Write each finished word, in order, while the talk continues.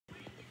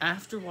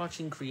After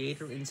watching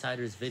Creator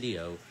Insider's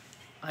video,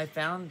 I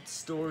found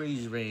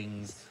stories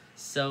rings,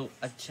 so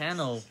a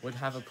channel would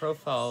have a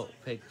profile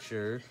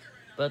picture,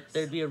 but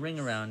there'd be a ring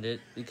around it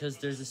because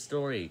there's a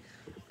story,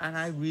 and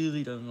I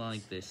really don't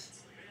like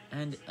this,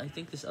 and I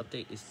think this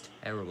update is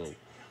terrible.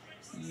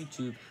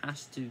 YouTube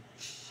has to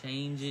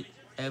change it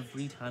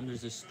every time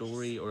there's a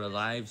story or a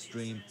live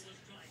stream.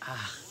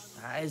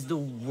 That is the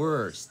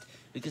worst,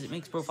 because it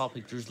makes profile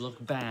pictures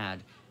look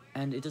bad,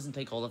 and it doesn't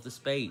take all of the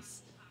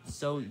space.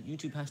 So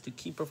YouTube has to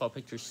keep profile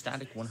pictures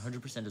static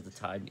 100% of the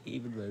time,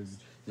 even when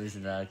there's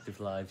an active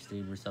live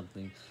stream or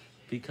something.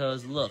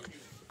 Because look,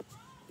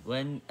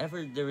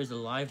 whenever there is a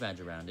live badge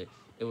around it,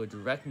 it would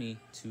direct me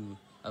to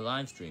a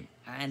live stream,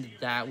 and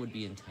that would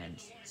be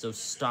intense. So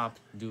stop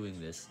doing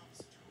this.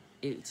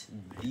 It's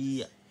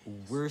the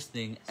worst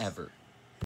thing ever.